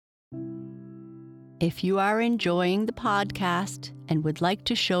If you are enjoying the podcast and would like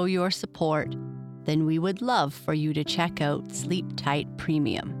to show your support, then we would love for you to check out Sleep Tight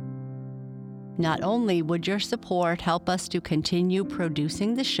Premium. Not only would your support help us to continue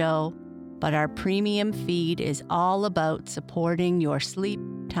producing the show, but our premium feed is all about supporting your sleep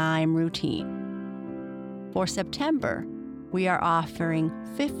time routine. For September, we are offering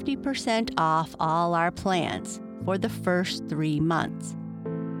 50% off all our plans for the first 3 months,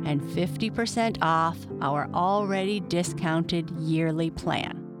 and 50% off our already discounted yearly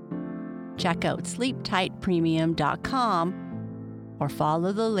plan. Check out sleeptightpremium.com or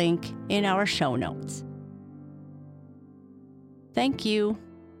follow the link in our show notes. Thank you.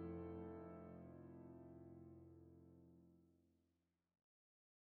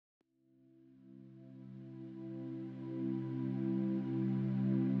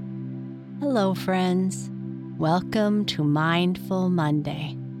 Hello, friends. Welcome to Mindful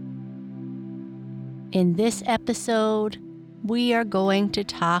Monday. In this episode, we are going to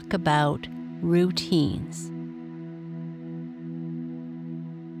talk about routines.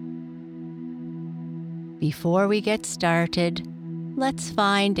 Before we get started, let's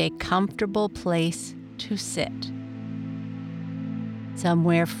find a comfortable place to sit.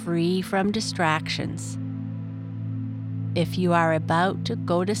 Somewhere free from distractions. If you are about to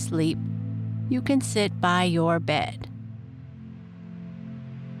go to sleep, you can sit by your bed.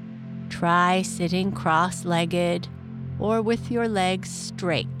 Try sitting cross-legged or with your legs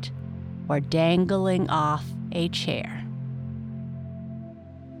straight or dangling off a chair.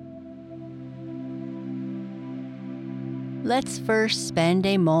 Let's first spend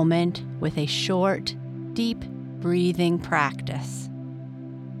a moment with a short, deep breathing practice.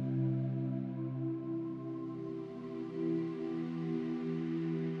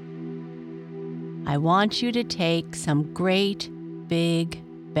 I want you to take some great, big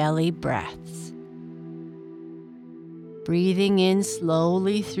belly breaths. Breathing in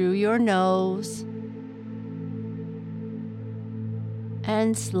slowly through your nose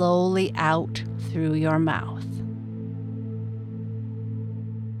and slowly out through your mouth.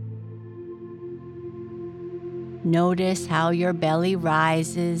 Notice how your belly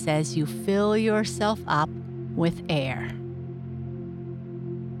rises as you fill yourself up with air.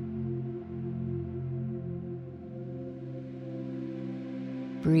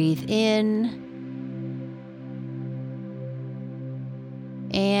 Breathe in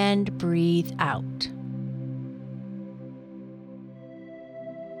and breathe out.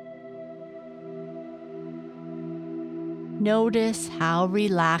 Notice how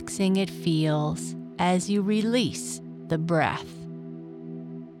relaxing it feels as you release the breath.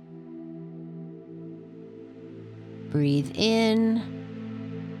 Breathe in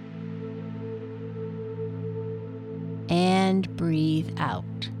and breathe out.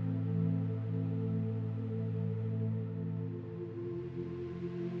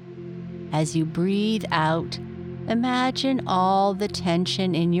 As you breathe out, imagine all the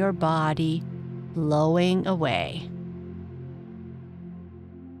tension in your body blowing away.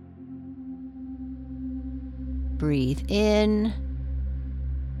 Breathe in,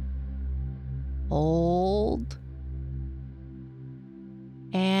 hold,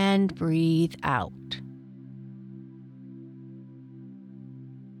 and breathe out.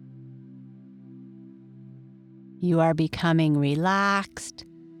 You are becoming relaxed,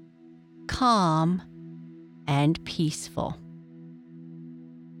 calm, and peaceful.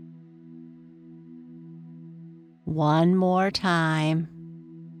 One more time.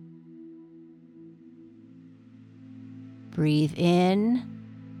 Breathe in,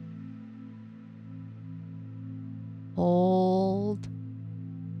 hold,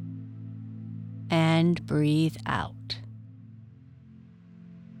 and breathe out.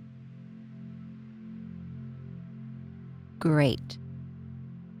 Great.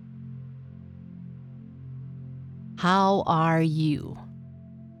 How are you?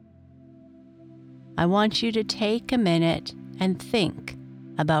 I want you to take a minute and think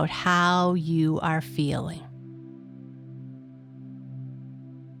about how you are feeling.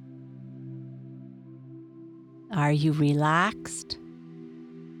 Are you relaxed?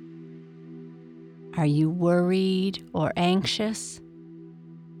 Are you worried or anxious?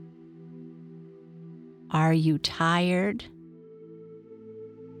 Are you tired?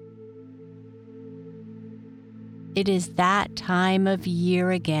 It is that time of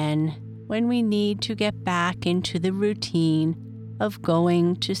year again when we need to get back into the routine of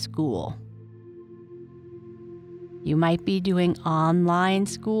going to school. You might be doing online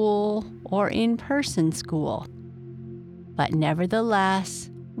school or in-person school, but nevertheless,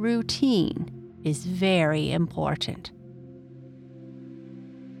 routine is very important.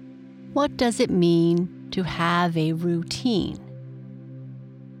 What does it mean to have a routine?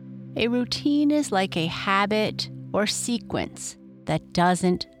 A routine is like a habit or sequence that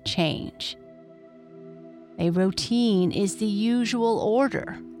doesn't change. A routine is the usual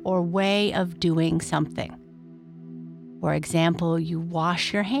order or way of doing something. For example, you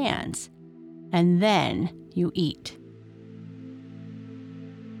wash your hands and then you eat.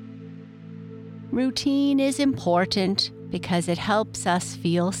 Routine is important because it helps us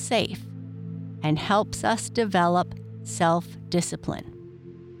feel safe and helps us develop self-discipline.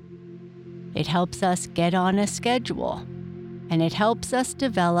 It helps us get on a schedule, and it helps us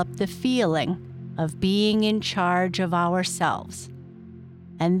develop the feeling of being in charge of ourselves.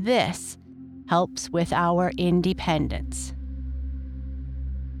 And this helps with our independence.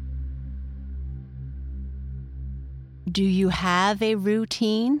 Do you have a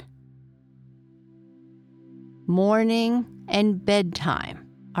routine? Morning and bedtime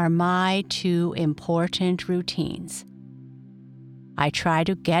are my two important routines. I try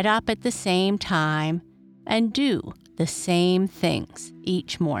to get up at the same time and do the same things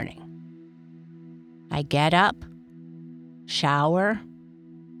each morning. I get up, shower,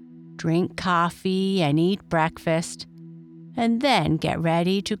 drink coffee and eat breakfast, and then get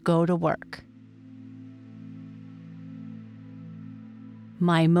ready to go to work.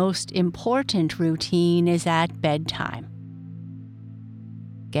 My most important routine is at bedtime.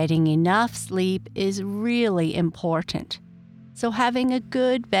 Getting enough sleep is really important, so having a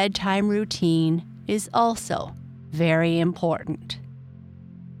good bedtime routine is also very important.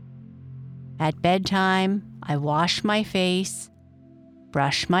 At bedtime, I wash my face,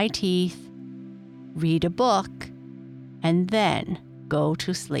 brush my teeth, read a book, and then go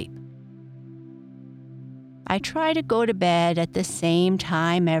to sleep. I try to go to bed at the same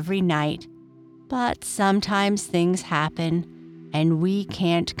time every night, but sometimes things happen and we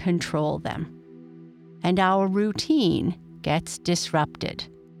can't control them, and our routine gets disrupted.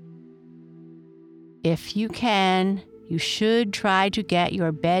 If you can, you should try to get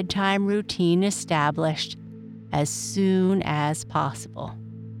your bedtime routine established as soon as possible.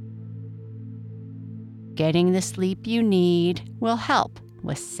 Getting the sleep you need will help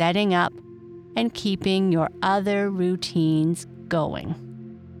with setting up and keeping your other routines going.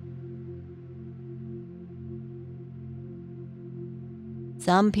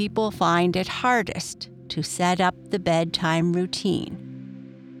 Some people find it hardest to set up the bedtime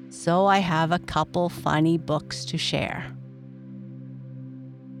routine, so I have a couple funny books to share.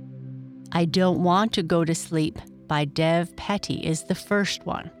 I Don't Want to Go to Sleep by Dev Petty is the first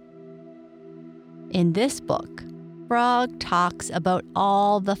one. In this book, Frog talks about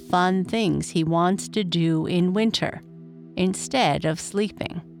all the fun things he wants to do in winter instead of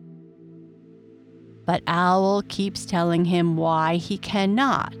sleeping. But Owl keeps telling him why he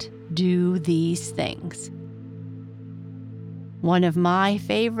cannot do these things. One of my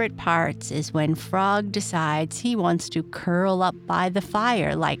favorite parts is when Frog decides he wants to curl up by the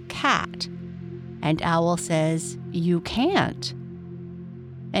fire like Cat, and Owl says, "You can't."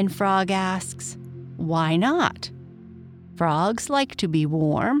 And Frog asks, "Why not? Frogs like to be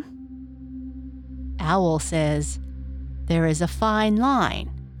warm." Owl says, "There is a fine line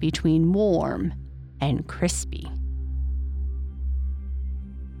between warm and crispy."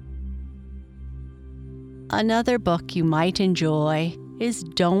 Another book you might enjoy is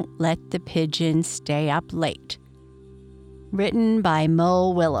Don't Let the Pigeons Stay Up Late, written by Mo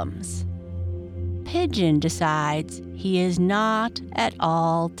Willems. Pigeon decides he is not at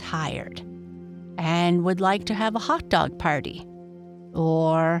all tired and would like to have a hot dog party.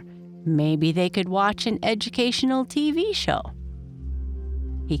 Or maybe they could watch an educational TV show.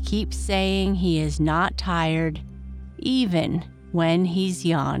 He keeps saying he is not tired, even when he's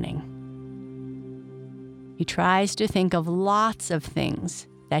yawning. He tries to think of lots of things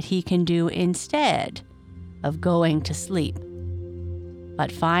that he can do instead of going to sleep.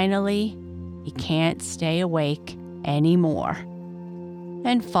 But finally, he can't stay awake anymore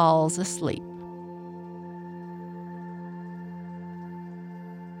and falls asleep.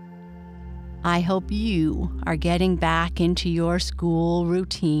 I hope you are getting back into your school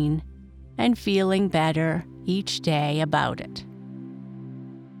routine and feeling better each day about it.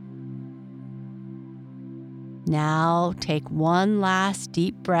 Now take one last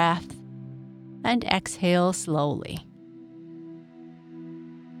deep breath and exhale slowly.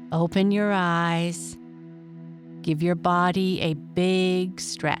 Open your eyes. Give your body a big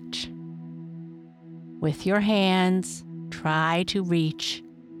stretch. With your hands, try to reach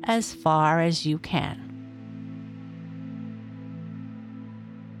as far as you can.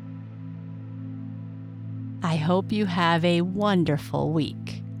 I hope you have a wonderful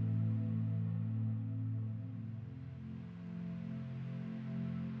week.